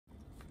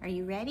Are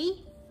you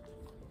ready?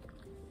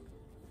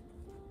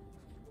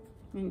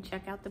 You can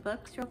check out the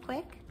books real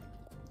quick.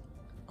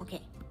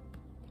 Okay,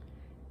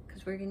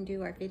 because we're gonna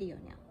do our video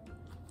now.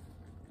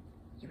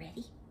 You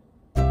ready?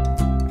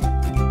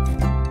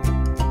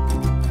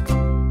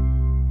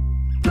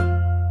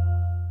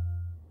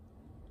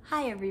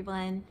 Hi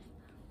everyone.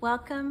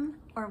 Welcome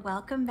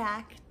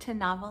back to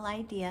Novel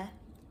Idea.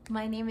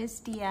 My name is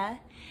Dia,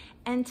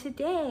 and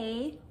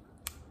today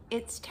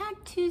it's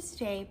Tag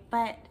Tuesday,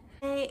 but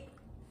I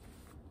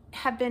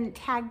have been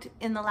tagged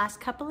in the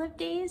last couple of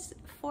days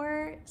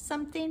for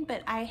something,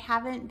 but I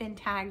haven't been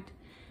tagged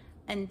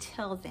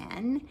until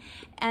then.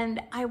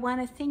 And I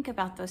want to think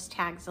about those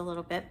tags a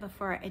little bit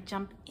before I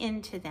jump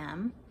into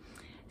them.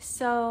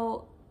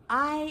 So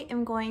I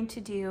am going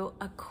to do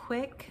a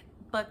quick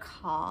book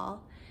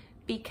haul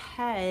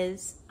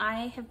because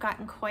I have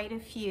gotten quite a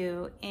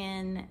few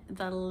in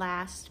the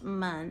last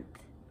month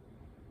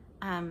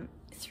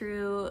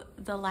through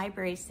the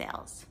library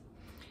sales.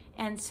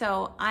 And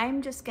so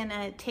I'm just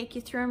gonna take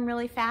you through them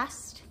really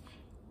fast.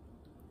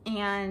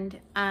 And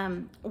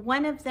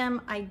one of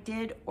them I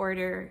did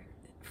order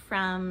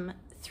from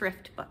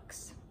Thrift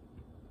Books.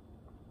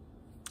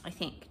 I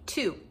think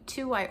two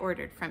I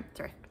ordered from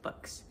Thrift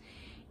Books.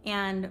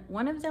 And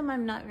one of them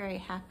I'm not very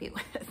happy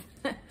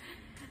with.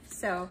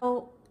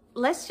 So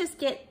let's just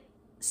get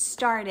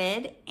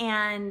started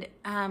and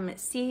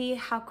see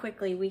how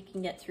quickly we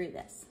can get through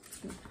this.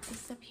 Put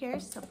this up here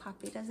so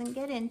Poppy doesn't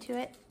get into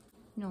it.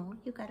 No,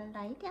 you gotta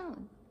lie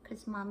down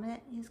because Mama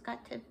has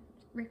got to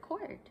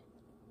record.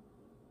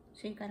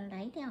 So you gotta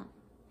lie down.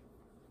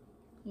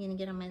 You gonna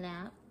get on my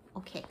lap?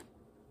 Okay.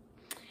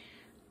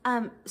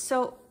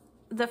 So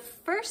the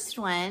first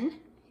one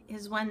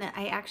is one that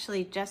I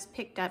actually just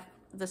picked up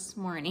this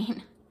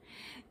morning.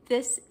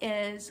 This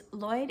is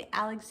Lloyd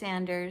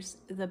Alexander's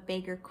The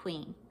Beggar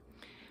Queen.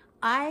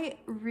 I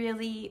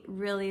really,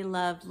 really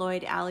love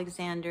Lloyd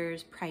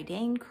Alexander's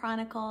Prydain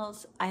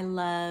Chronicles. I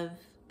love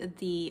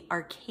the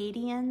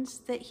Arcadians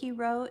that he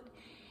wrote,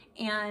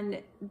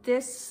 and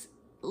this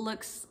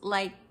looks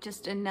like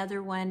just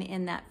another one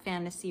in that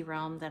fantasy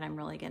realm that I'm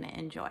really going to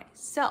enjoy.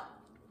 So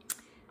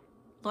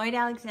Lloyd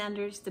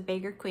Alexander's The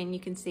Beggar Queen, you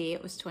can see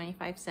it was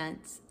 25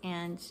 cents,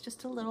 and it's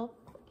just a little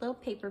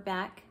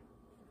paperback.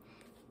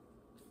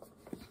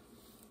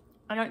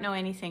 I don't know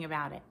anything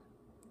about it.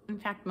 In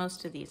fact,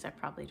 most of these I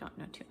probably don't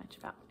know too much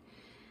about.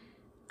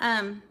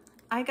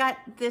 I got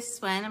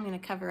this one. I'm going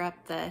to cover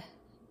up the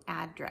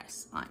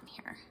address on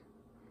here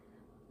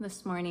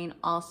this morning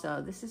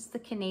also. This is the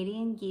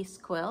Canadian Geese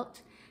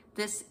quilt.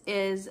 This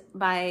is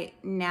by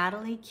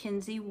Natalie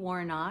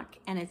Kinsey-Womack,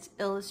 and it's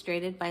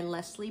illustrated by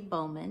Lezlie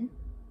Bowman.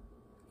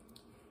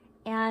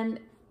 And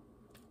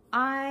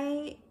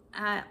I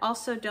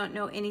also don't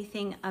know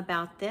anything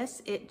about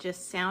this. It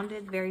just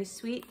sounded very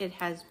sweet. It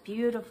has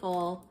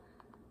beautiful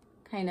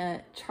kind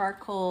of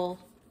charcoal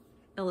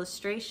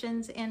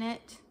illustrations in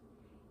it.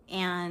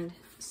 And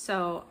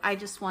so I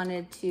just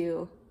wanted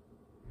to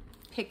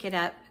pick it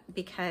up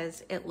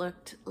because it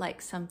looked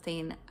like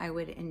something I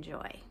would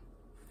enjoy.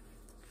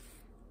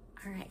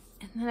 All right,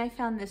 and then I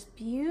found this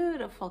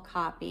beautiful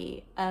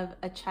copy of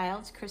A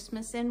Child's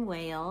Christmas in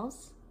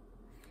Wales.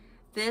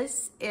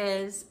 This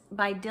is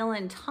by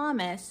Dylan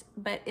Thomas,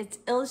 but it's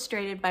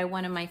illustrated by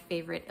one of my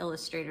favorite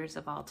illustrators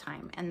of all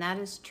time, and that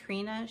is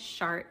Trina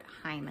Shart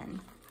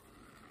Hyman.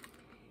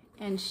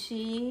 And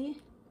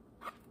she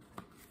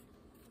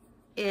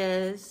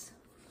is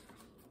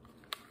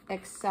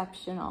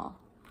exceptional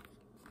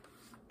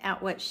at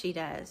what she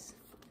does.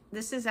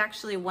 This is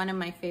actually one of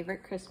my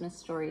favorite Christmas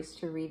stories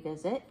to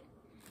revisit.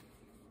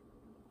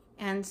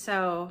 And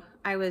so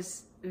I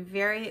was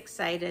very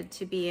excited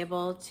to be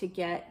able to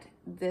get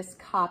this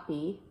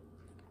copy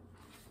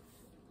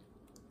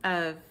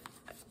of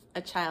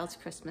A Child's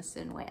Christmas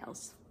in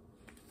Wales.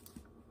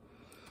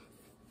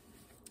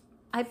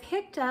 I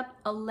picked up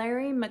a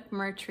Larry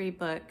MacMurtry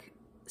book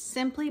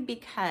simply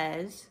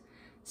because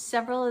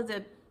several of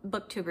the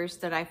booktubers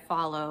that I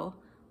follow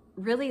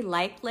really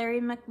like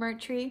Larry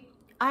MacMurtry.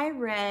 I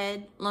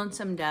read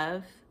Lonesome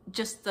Dove,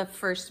 just the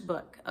first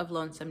book of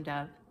Lonesome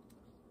Dove,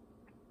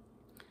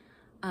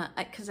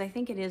 because I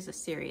think it is a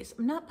series.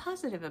 I'm not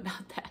positive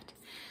about that.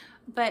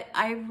 But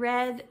I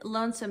read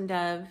Lonesome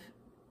Dove,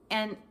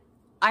 and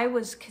I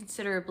was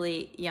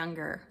considerably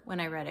younger when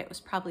I read it. It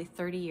was probably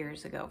 30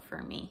 years ago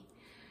for me.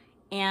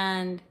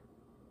 And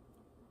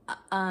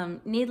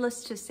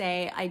needless to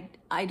say,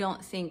 I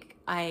don't think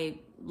I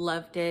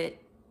loved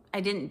it.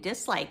 I didn't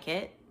dislike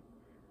it,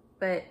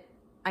 but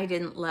I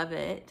didn't love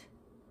it.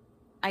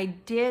 I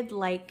did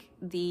like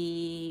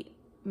the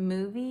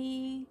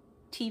movie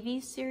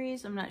TV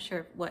series. I'm not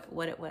sure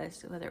what it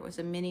was, whether it was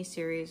a mini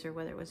series or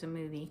whether it was a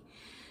movie.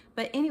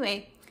 But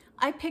anyway,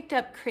 I picked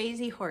up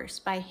Crazy Horse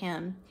by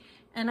him,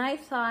 and I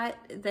thought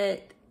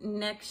that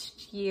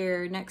next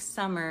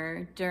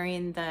summer,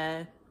 during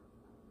the,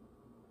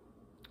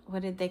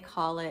 what did they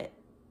call it?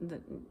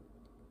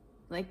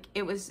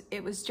 It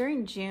was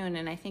during June,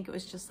 and I think it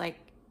was just like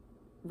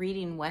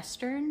reading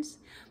Westerns,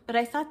 but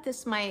I thought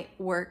this might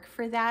work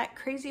for that.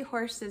 Crazy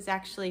Horse is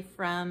actually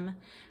from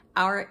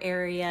our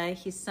area.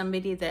 He's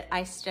somebody that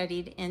I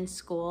studied in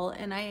school,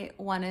 and I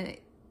want to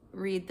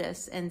read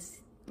this and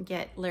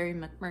get Larry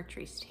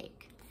MacMurtry's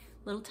take.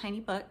 Little tiny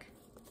book,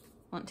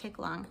 won't take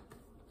long.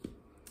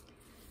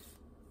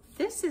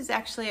 This is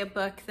actually a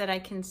book that I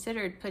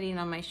considered putting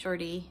on my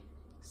Shorty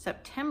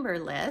September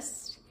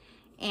list,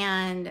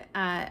 and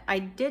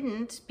I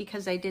didn't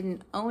because I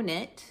didn't own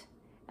it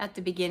at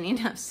the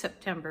beginning of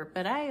September,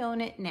 but I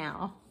own it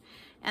now,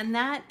 and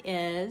that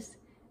is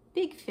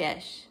Big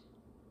Fish.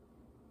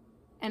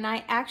 And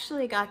I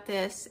actually got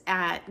this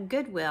at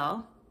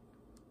Goodwill,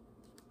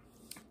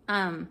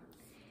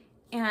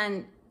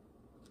 and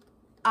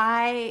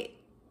I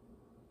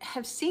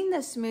have seen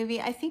this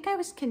movie. I think I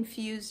was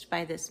confused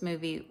by this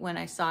movie when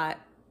I saw it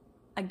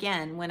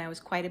again when I was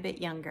quite a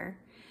bit younger.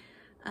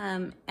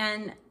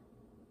 And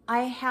I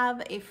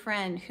have a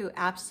friend who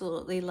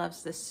absolutely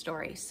loves this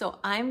story. So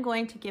I'm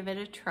going to give it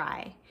a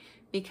try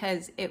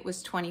because it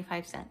was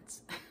 25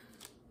 cents.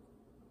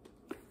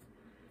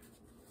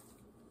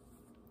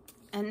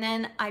 And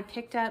then I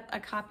picked up a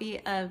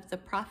copy of The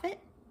Prophet.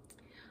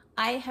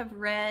 I have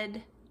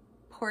read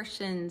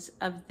portions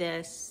of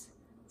this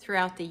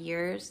throughout the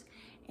years,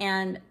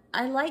 and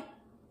I like,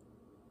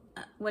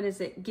 what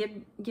is it,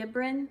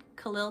 Gibran,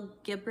 Khalil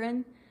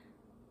Gibran.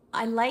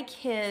 I like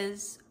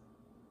his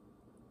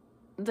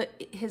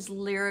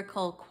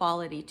lyrical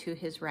quality to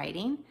his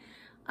writing.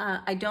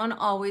 I don't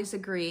always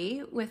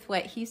agree with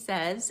what he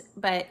says,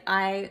 but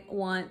I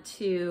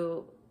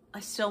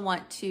still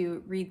want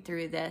to read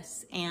through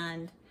this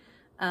and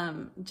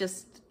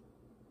just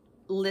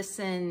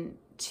listen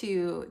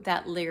to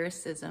that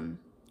lyricism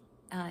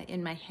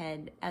in my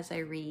head as I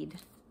read.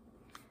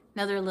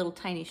 Another little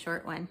tiny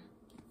short one.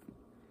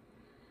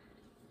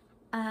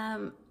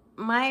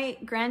 My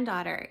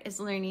granddaughter is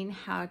learning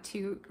how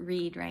to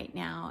read right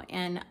now,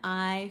 and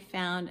I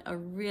found a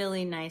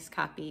really nice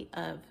copy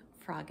of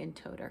Frog and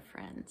Toad Are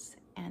Friends,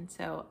 and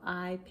so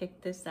I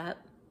picked this up.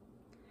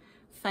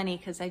 Funny,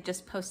 because I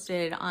just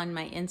posted on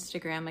my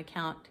Instagram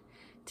account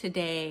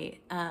today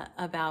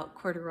about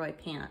corduroy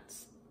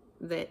pants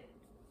that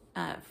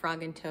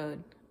Frog and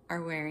Toad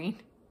are wearing.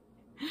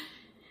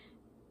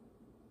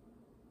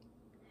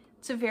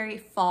 It's a very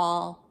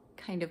fall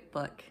kind of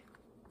book.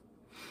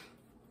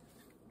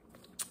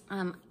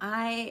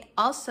 I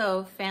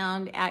also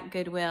found at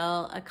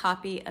Goodwill a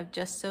copy of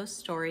Just So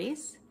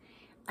Stories.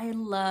 I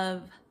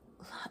love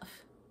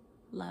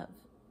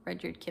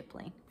Rudyard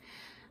Kipling.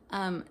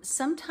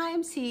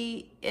 Sometimes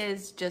he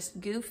is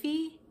just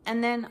goofy,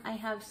 and then I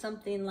have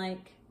something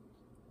like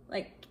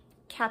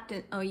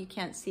Captain, oh, you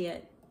can't see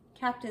it,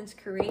 Captain's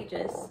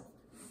Courageous,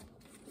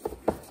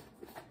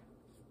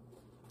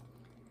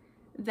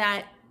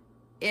 that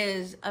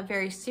is a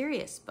very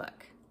serious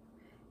book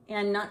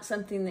and not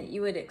something that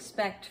you would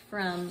expect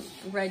from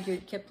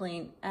Rudyard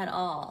Kipling at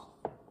all.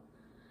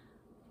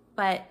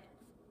 But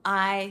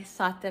I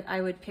thought that I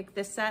would pick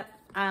this up.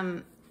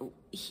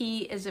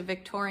 He is a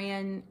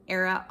Victorian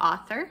era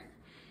author,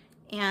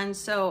 and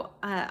so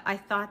I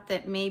thought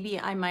that maybe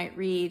I might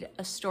read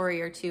a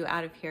story or two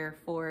out of here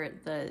for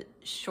the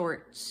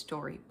short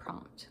story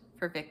prompt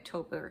for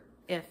Victober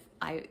if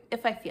I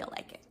feel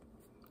like it.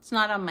 It's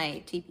not on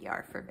my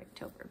TBR for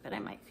Victober, but I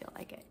might feel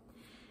like it.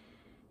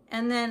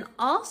 And then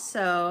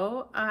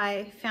also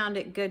I found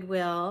at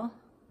Goodwill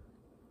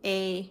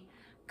a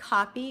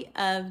copy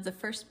of the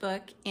first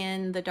book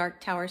in the Dark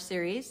Tower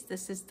series.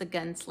 This is The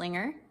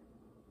Gunslinger.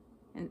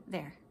 And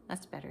there,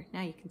 that's better.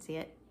 Now you can see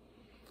it.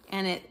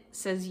 And it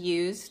says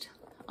used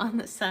on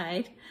the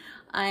side.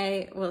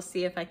 I will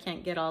see if I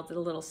can't get all the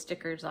little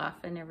stickers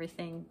off and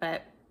everything,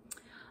 but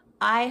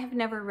I have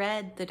never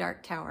read The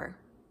Dark Tower.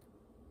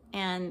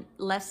 And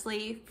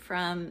Lezlie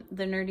from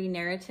The Nerdy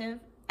Narrative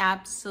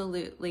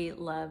absolutely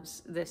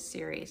loves this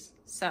series.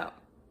 So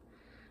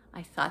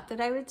I thought that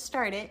I would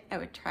start it. I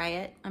would try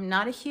it. I'm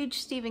not a huge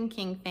Stephen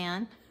King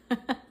fan,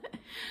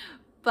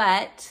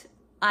 but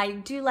I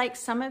do like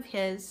some of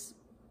his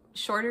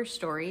shorter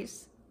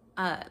stories,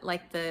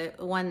 like the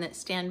one that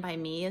Stand By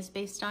Me is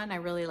based on. I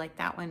really like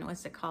that one.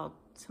 What's it called?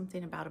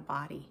 Something about a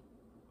body.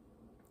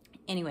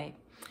 Anyway,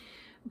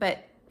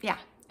 but yeah,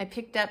 I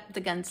picked up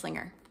The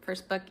Gunslinger,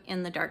 first book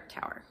in the Dark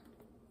Tower.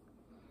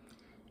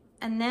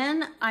 And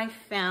then I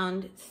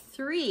found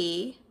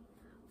 3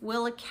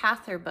 Willa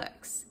Cather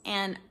books,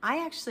 and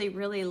I actually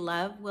really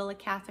love Willa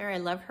Cather. I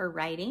love her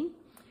writing,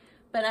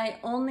 but I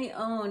only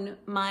own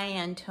My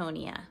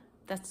Antonia.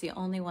 That's the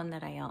only one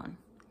that I own.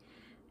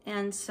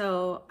 And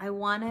so I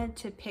wanted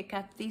to pick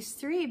up these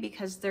 3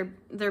 because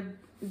they're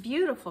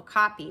beautiful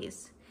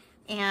copies,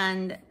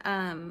 and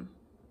I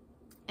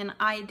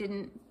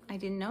didn't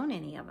own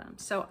any of them.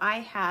 So I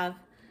have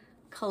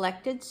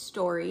Collected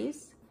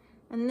Stories,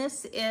 and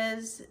this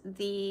is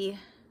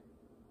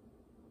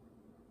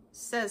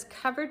says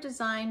cover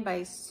design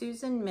by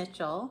Susan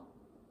Mitchell.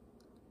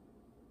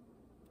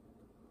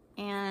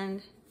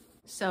 And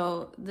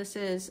so this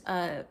is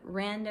a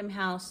Random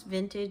House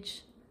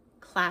Vintage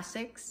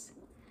Classics.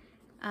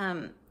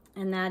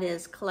 and that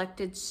is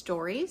Collected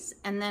Stories.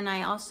 And then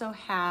I also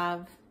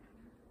have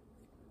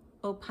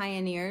O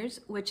Pioneers,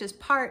 which is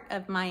part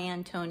of My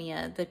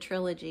Antonia, the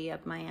trilogy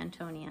of My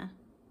Antonia.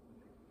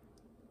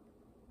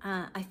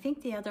 I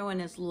think the other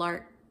one is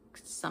Lark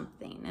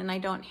something, and I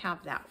don't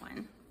have that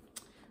one.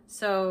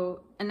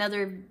 So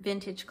another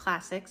vintage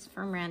classics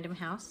from Random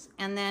House.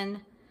 And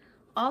then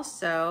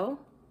also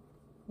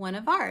one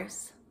of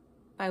ours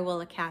by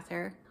Willa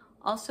Cather,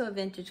 also a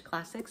vintage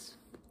classics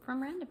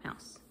from Random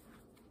House.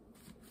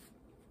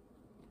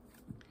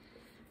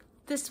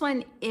 This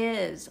one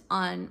is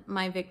on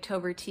my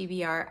Victober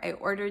TBR. I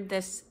ordered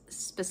this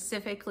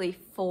specifically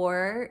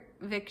for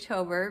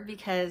Victober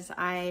because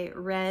I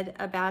read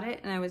about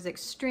it and I was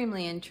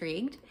extremely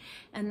intrigued.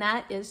 And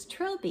that is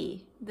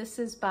Trilby. This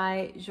is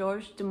by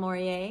Georges du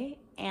Maurier,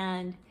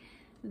 and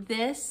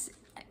this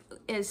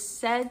is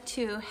said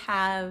to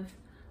have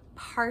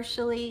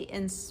partially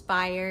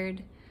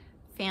inspired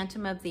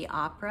Phantom of the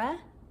Opera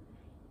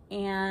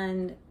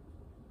and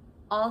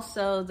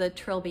also the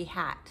Trilby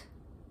hat.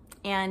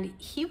 And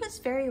he was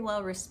very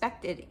well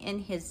respected in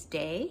his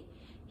day.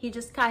 He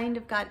just kind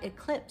of got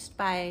eclipsed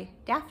by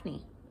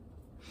Daphne.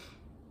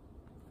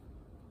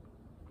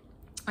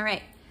 All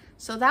right,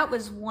 so that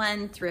was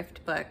one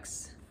Thrift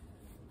Books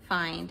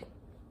find.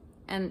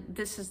 And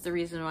this is the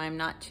reason why I'm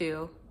not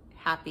too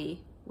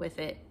happy with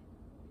it,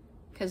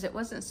 because it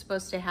wasn't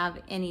supposed to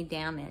have any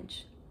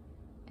damage.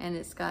 And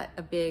it's got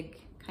a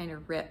big kind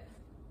of rip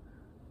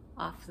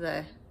off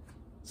the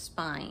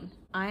spine.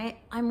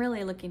 I'm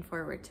really looking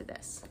forward to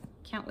this.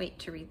 Can't wait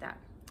to read that.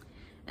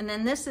 And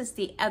then this is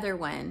the other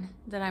one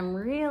that I'm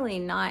really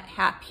not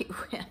happy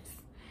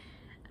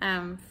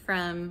with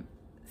from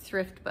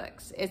Thrift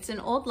Books. It's an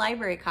old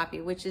library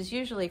copy, which is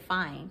usually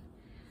fine,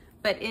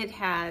 but it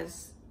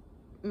has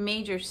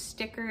major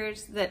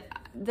stickers that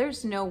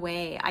there's no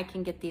way I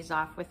can get these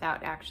off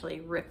without actually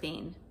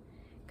ripping,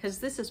 because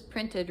this is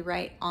printed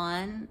right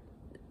on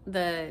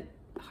the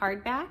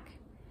hardback.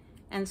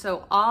 And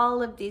so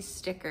all of these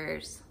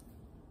stickers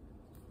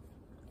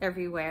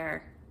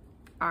everywhere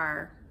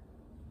are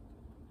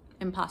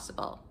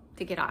impossible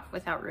to get off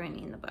without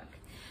ruining the book.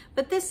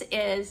 But this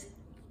is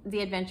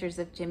The Adventures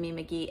of Jimmy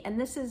McGee, and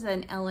this is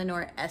an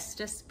Eleanor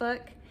Estes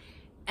book.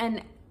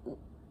 And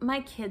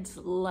my kids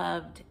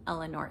loved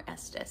Eleanor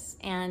Estes,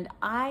 and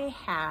I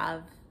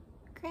have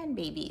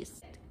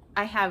grandbabies.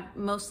 I have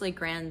mostly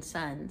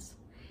grandsons,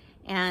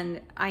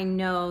 and I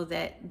know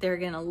that they're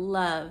gonna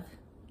love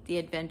The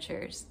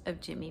Adventures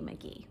of Jimmy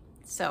McGee.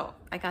 So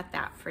I got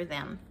that for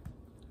them.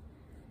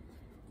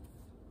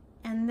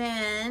 And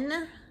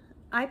then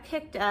I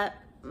picked up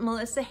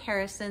Melissa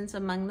Harrison's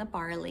Among the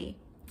Barley.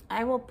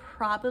 I will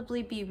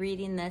probably be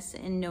reading this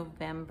in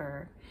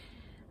November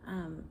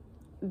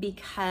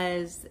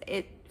because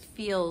it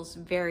feels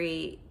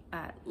very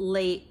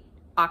late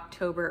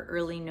October,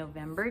 early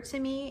November to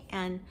me.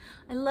 And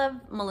I love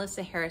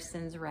Melissa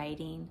Harrison's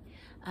writing.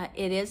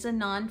 It is a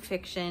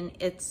nonfiction.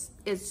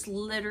 It's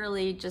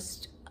literally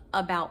just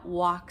about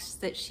walks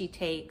that she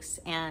takes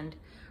and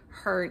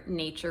her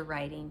nature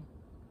writing,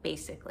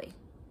 basically.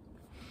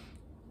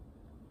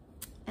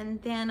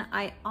 And then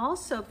I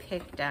also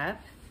picked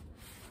up,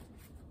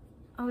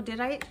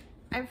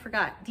 I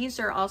forgot. These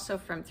are also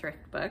from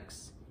Thrift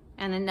Books,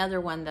 and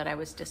another one that I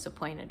was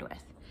disappointed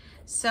with.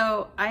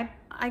 So I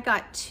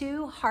got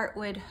 2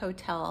 Heartwood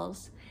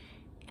Hotels.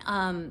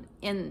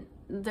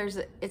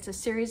 It's a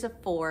series of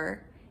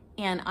 4,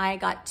 and I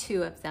got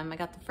 2 of them. I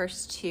got the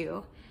first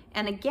 2.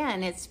 And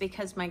again, it's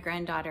because my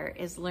granddaughter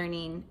is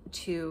learning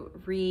to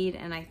read,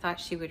 and I thought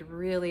she would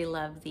really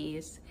love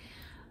these.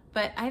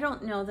 But I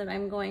don't know that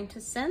I'm going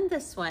to send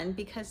this one,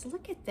 because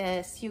look at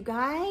this, you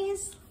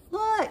guys.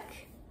 Look.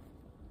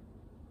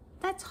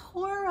 That's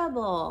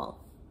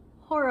horrible.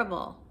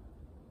 Horrible.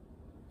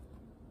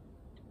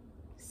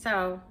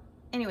 So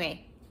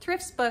anyway,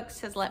 Thrift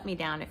Books has let me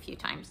down a few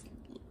times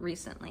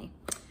recently.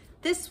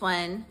 This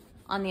one,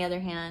 on the other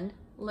hand,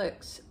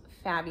 looks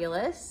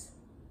fabulous.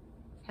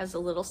 Has a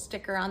little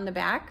sticker on the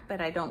back, but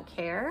I don't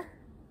care.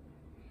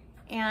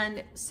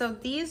 And so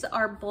these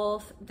are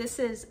both, this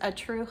is A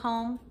True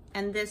Home,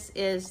 and this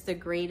is The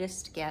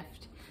Greatest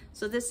Gift.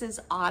 So this is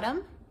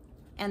autumn,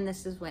 and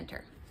this is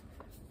winter.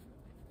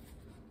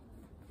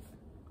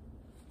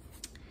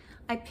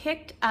 I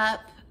picked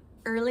up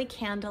Early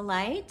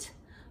Candlelight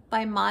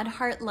by Maud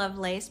Hart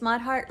Lovelace. Maud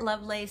Hart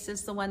Lovelace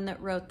is the one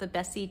that wrote the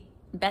Betsy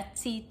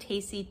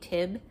Tacy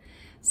Tibb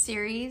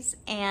series,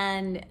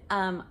 and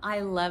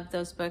I love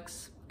those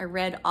books. I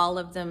read all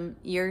of them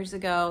years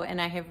ago, and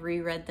I have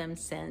reread them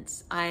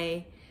since.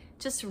 I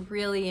just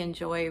really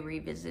enjoy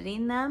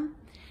revisiting them.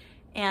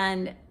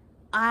 And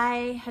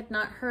I had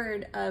not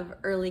heard of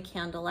Early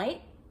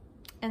Candlelight,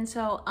 and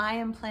so I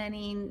am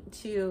planning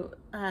to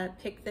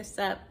pick this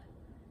up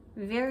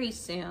very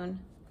soon,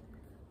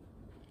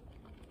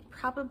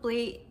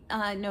 probably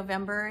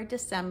November or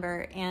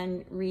December,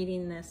 and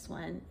reading this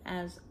one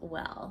as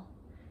well.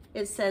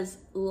 It says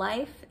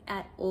Life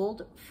at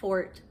Old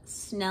Fort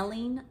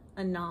Snelling,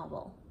 a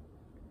novel.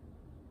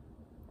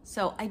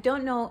 So I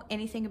don't know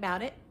anything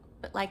about it.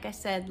 But like I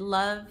said,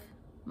 love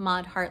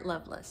Maud Hart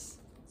Lovelace.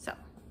 So,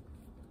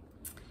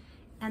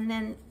 and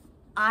then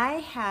I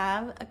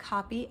have a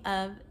copy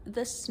of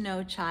The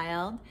Snow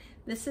Child.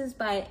 This is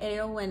by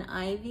Eowyn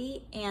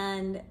Ivey,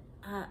 and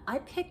I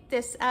picked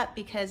this up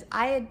because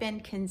I had been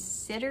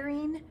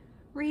considering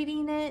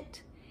reading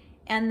it,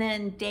 and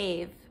then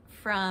Dave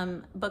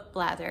from Book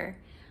Blather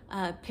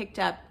picked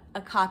up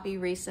a copy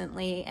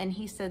recently, and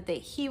he said that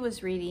he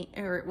was reading,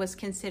 or was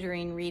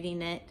considering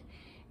reading it.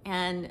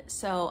 And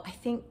so I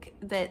think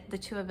that the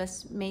two of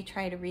us may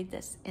try to read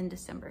this in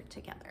December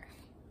together.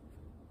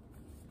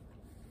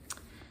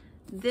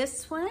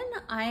 This one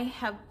I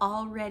have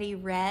already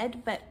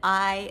read, but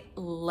I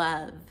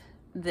love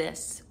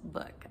this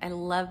book. I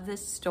love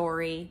this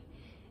story.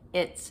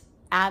 It's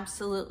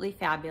absolutely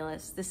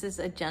fabulous. This is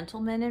A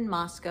Gentleman in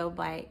Moscow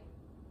by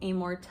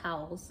Amor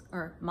Towles,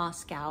 or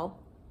Moscow.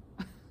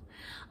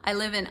 I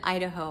live in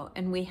Idaho,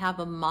 and we have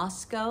a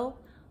Moscow,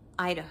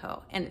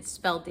 Idaho, and it's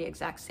spelled the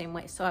exact same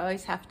way. So I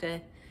always have to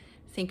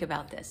think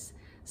about this.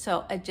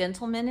 So A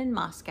Gentleman in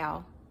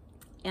Moscow,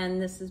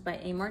 and this is by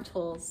Amor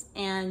Towles.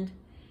 And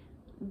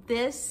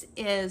this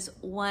is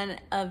one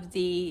of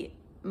the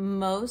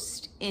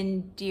most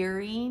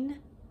endearing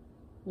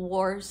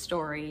war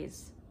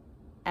stories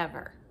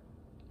ever.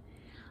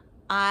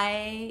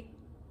 I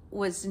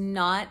was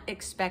not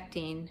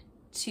expecting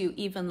to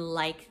even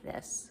like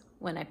this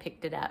when I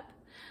picked it up.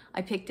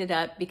 I picked it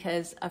up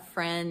because a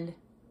friend,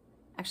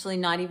 actually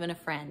not even a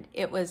friend,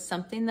 it was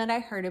something that I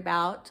heard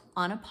about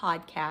on a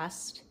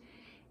podcast,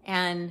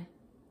 and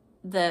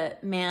the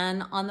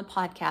man on the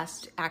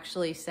podcast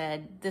actually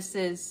said, this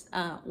is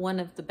one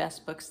of the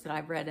best books that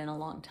I've read in a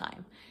long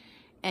time.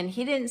 And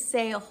he didn't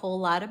say a whole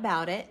lot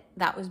about it.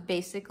 That was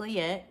basically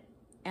it.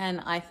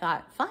 And I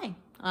thought, fine,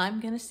 I'm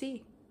gonna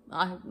see.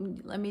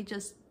 Let me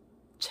just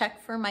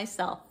check for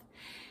myself.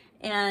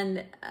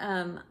 And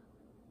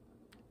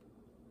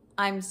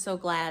I'm so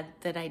glad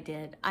that I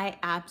did. I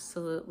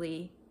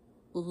absolutely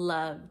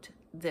loved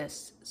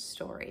this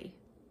story.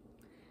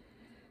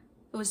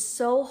 It was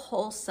so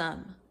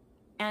wholesome.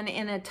 And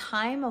in a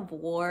time of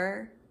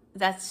war,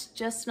 that's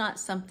just not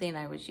something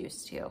I was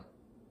used to.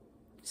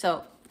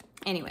 So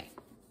anyway,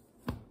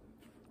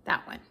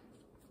 that one.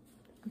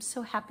 I'm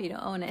so happy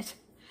to own it.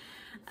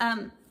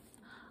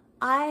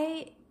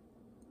 I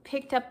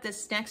picked up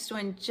this next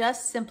one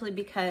just simply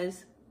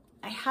because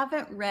I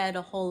haven't read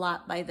a whole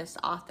lot by this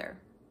author.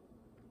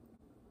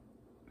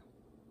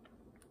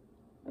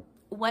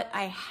 What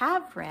I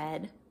have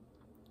read,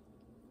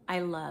 I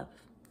love.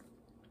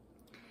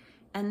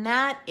 And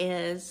that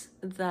is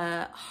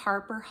the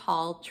Harper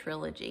Hall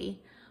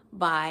trilogy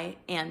by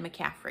Anne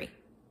McCaffrey.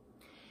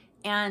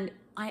 And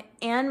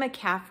Anne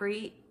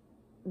McCaffrey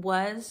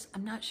was,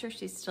 I'm not sure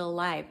she's still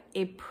alive,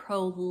 a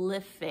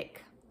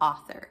prolific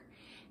author.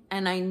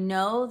 And I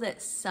know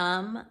that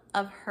some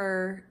of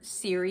her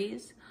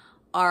series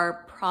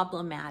are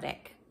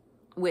problematic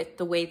with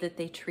the way that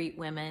they treat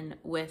women,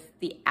 with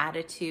the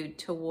attitude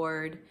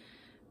toward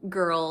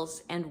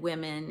girls and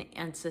women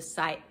and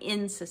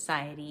in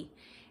society.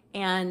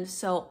 And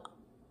so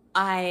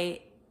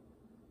I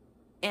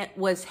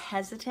was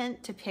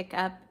hesitant to pick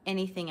up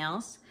anything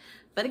else.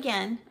 But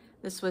again,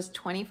 this was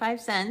 25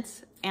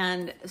 cents.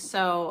 And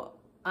so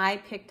I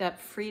picked up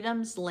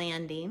Freedom's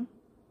Landing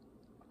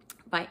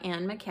by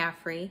Anne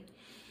McCaffrey.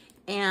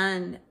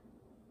 And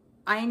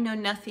I know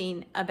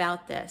nothing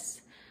about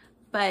this,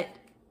 but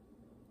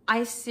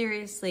I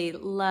seriously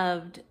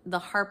loved the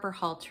Harper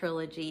Hall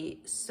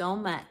trilogy so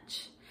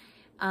much.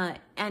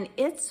 And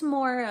it's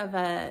more of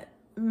a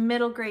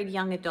middle grade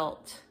young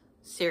adult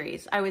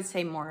series. I would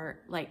say more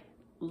like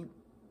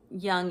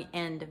young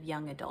end of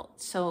young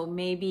adult. So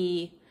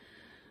maybe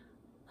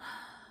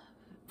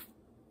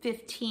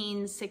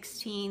 15,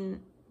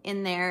 16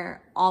 in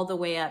there, all the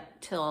way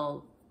up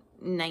till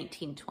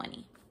 19,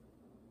 20,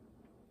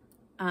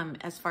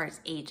 as far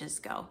as ages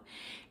go.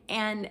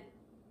 And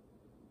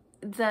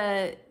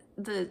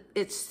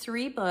it's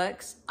 3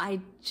 books.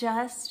 I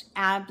just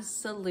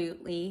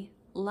absolutely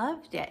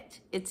loved it.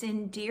 It's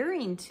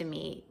endearing to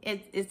me.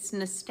 It's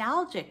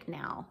nostalgic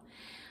now.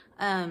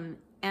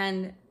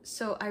 And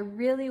so I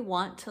really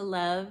want to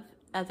love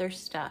other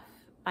stuff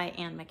by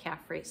Anne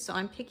McCaffrey. So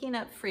I'm picking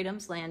up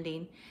Freedom's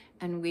Landing,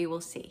 and we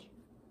will see.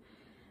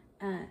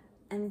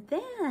 And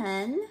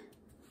then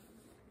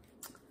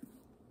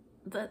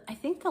I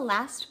think the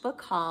last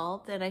book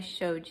haul that I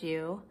showed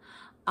you,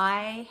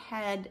 I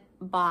had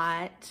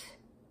bought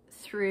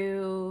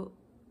through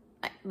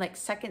like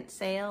Second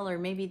Sale or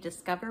maybe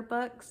Discover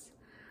Books.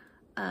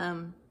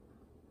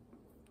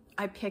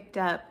 I picked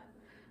up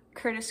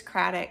Curtis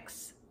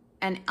Craddock's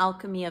An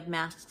Alchemy of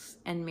Masks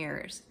and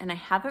Mirrors, and I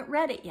haven't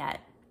read it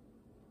yet,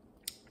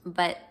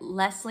 but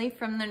Lezlie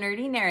from the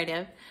Nerdy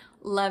Narrative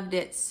loved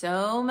it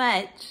so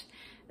much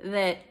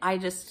that I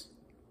just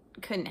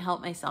couldn't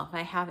help myself.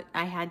 I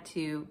had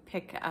to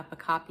pick up a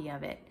copy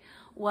of it.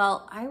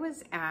 Well, I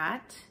was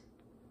at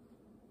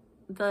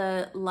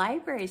the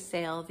library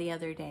sale the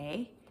other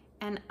day,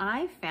 and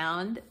I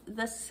found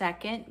the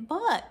second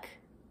book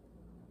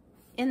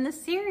in the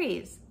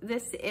series.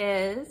 This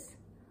is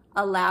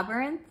A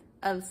Labyrinth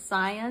of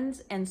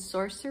Scions and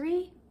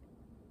Sorcery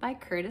by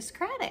Curtis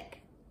Craddock.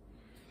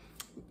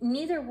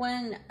 Neither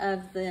one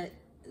of the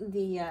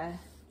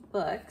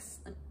books,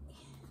 let me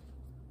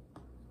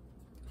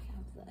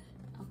have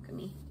the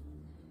alchemy,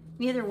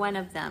 neither one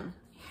of them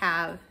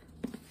have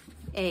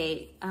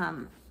a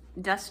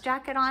dust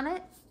jacket on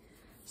it.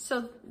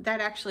 So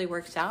that actually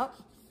works out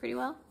pretty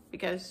well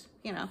because,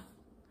 you know,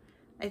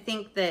 I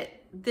think that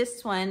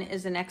this one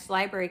is an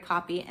ex-library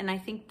copy, and I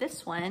think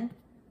this one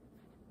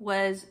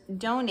was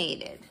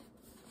donated,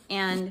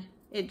 and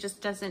it just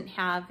doesn't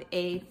have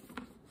a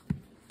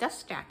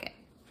dust jacket.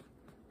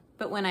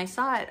 But when I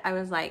saw it, I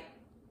was like,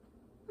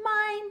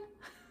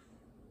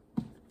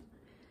 mine.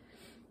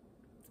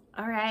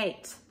 All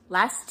right,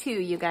 last two,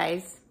 you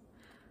guys.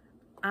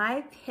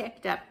 I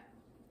picked up,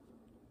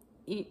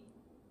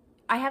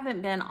 I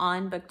haven't been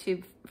on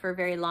BookTube for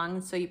very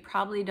long, so you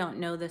probably don't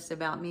know this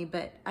about me,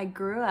 but I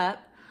grew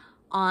up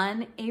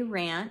on a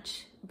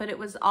ranch, but it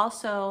was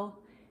also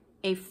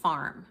a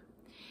farm.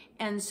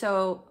 And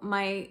so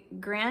my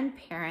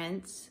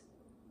grandparents,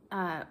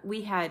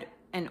 we had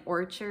an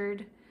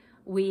orchard,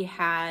 we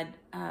had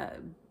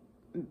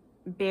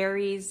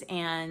berries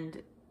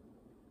and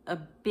a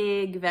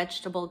big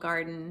vegetable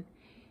garden,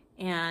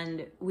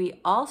 and we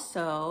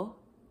also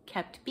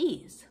kept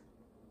bees.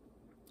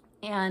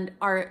 And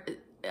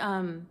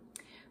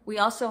we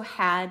also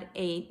had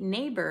a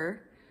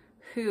neighbor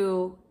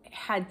who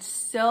had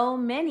so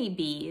many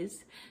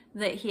bees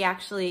that he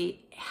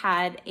actually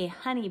had a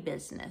honey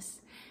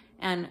business,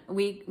 and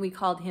we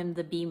called him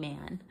the bee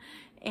man.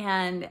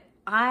 And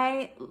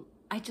I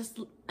just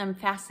am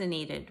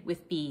fascinated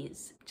with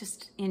bees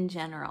just in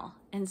general.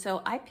 And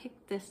so I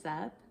picked this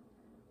up,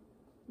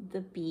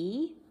 The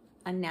Bee,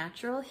 A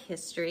Natural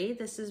History.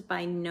 This is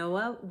by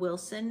Noah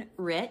Wilson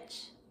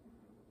Rich.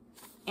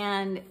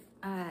 And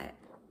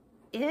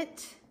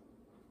it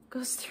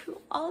goes through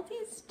all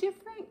these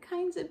different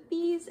kinds of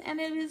bees,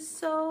 and it is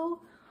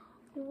so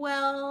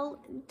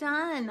well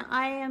done.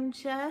 I am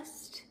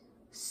just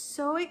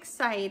so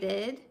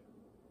excited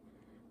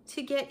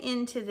to get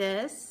into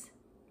this.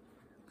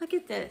 Look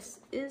at this,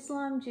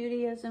 Islam,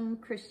 Judaism,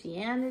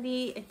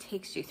 Christianity. It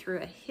takes you through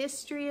a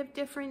history of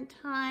different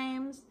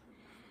times,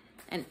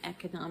 an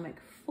economic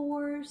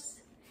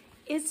force.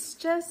 It's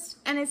just,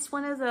 and it's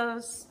one of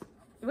those,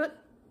 whoop,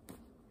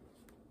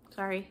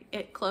 sorry,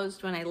 it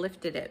closed when I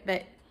lifted it,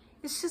 but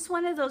it's just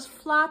one of those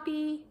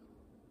floppy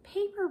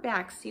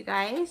paperbacks, you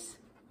guys.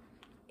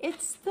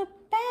 It's the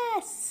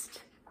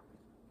best.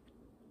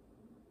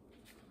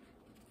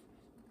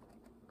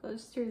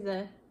 Goes through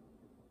the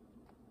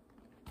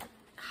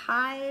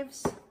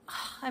hives.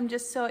 Oh, I'm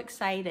just so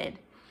excited.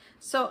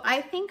 So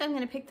I think I'm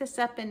going to pick this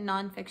up in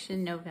Nonfiction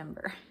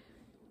November.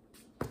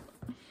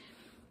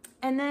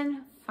 And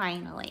then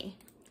finally,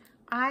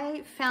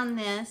 I found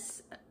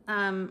this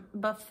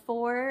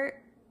before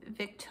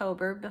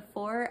Victober,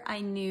 before I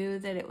knew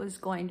that it was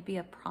going to be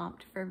a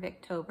prompt for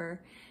Victober,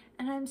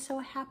 and I'm so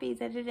happy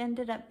that it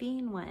ended up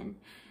being one.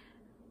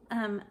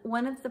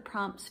 One of the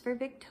prompts for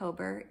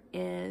Victober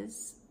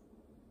is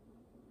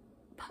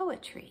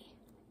poetry,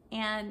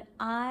 and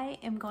I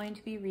am going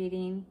to be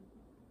reading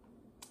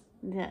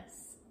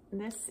this.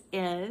 This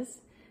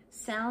is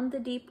Sound the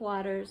Deep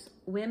Waters,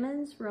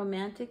 Women's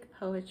Romantic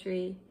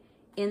Poetry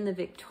in the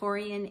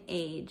Victorian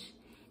Age,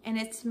 and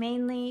it's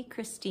mainly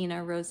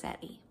Christina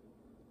Rossetti.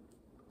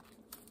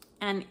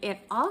 And it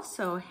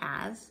also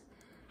has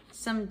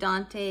some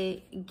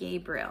Dante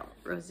Gabriel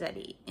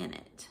Rossetti in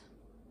it.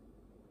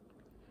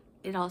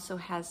 It also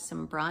has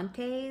some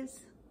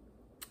Brontes,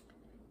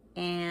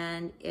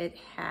 and it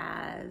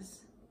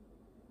has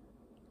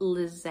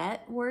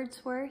Lizette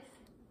Wordsworth,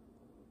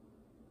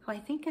 who I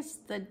think is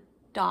the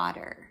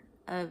daughter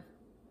of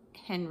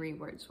Henry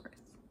Wordsworth.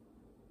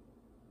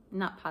 I'm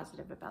not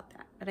positive about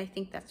that, but I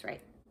think that's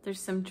right.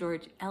 There's some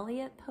George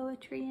Eliot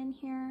poetry in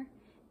here,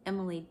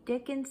 Emily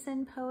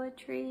Dickinson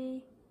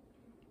poetry,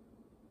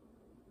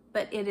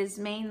 but it is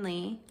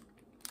mainly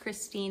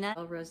Christina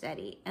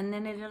Rossetti. And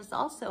then it is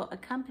also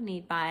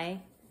accompanied by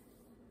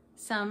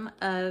some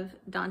of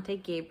Dante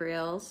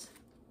Gabriel's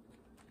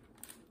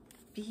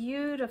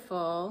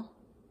beautiful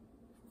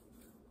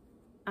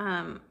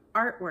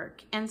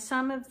artwork, and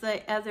some of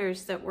the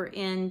others that were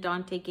in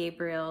Dante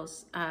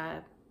Gabriel's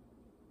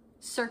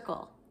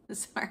circle.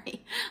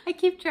 Sorry, I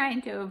keep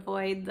trying to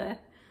avoid the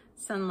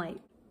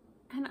sunlight.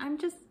 And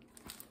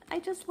I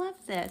just love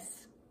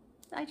this.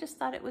 I just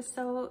thought it was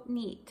so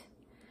neat.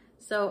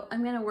 So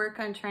I'm gonna work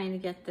on trying to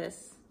get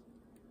this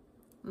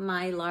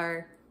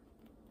Mylar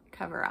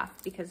cover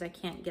off because I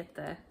can't get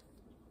the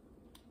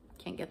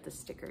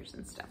stickers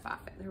and stuff off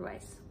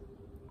otherwise.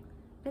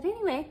 But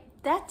anyway,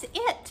 that's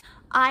it.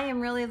 I am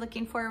really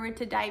looking forward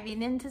to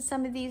diving into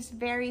some of these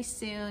very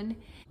soon.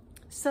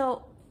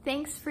 So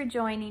thanks for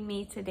joining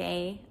me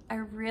today. I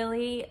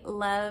really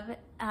love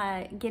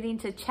getting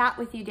to chat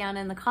with you down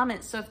in the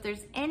comments. So if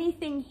there's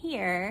anything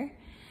here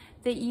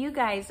that you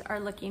guys are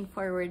looking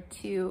forward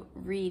to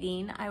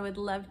reading, I would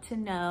love to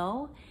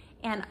know.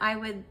 And I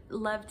would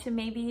love to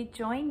maybe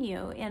join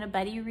you in a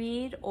buddy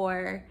read,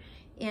 or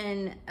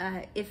in,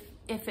 if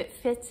it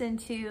fits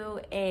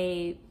into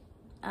a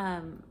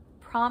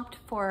prompt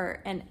for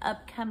an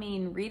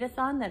upcoming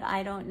readathon that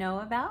I don't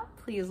know about,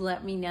 please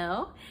let me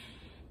know.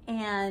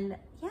 And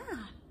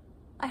yeah,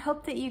 I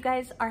hope that you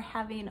guys are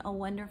having a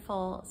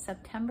wonderful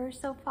September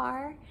so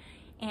far,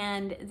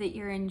 and that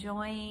you're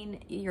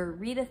enjoying your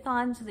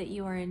readathons, that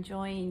you are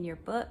enjoying your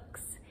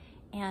books.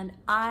 And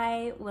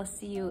I will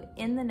see you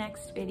in the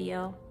next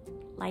video.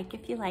 Like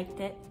if you liked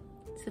it,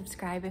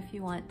 subscribe if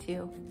you want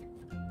to.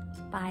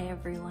 Bye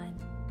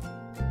everyone.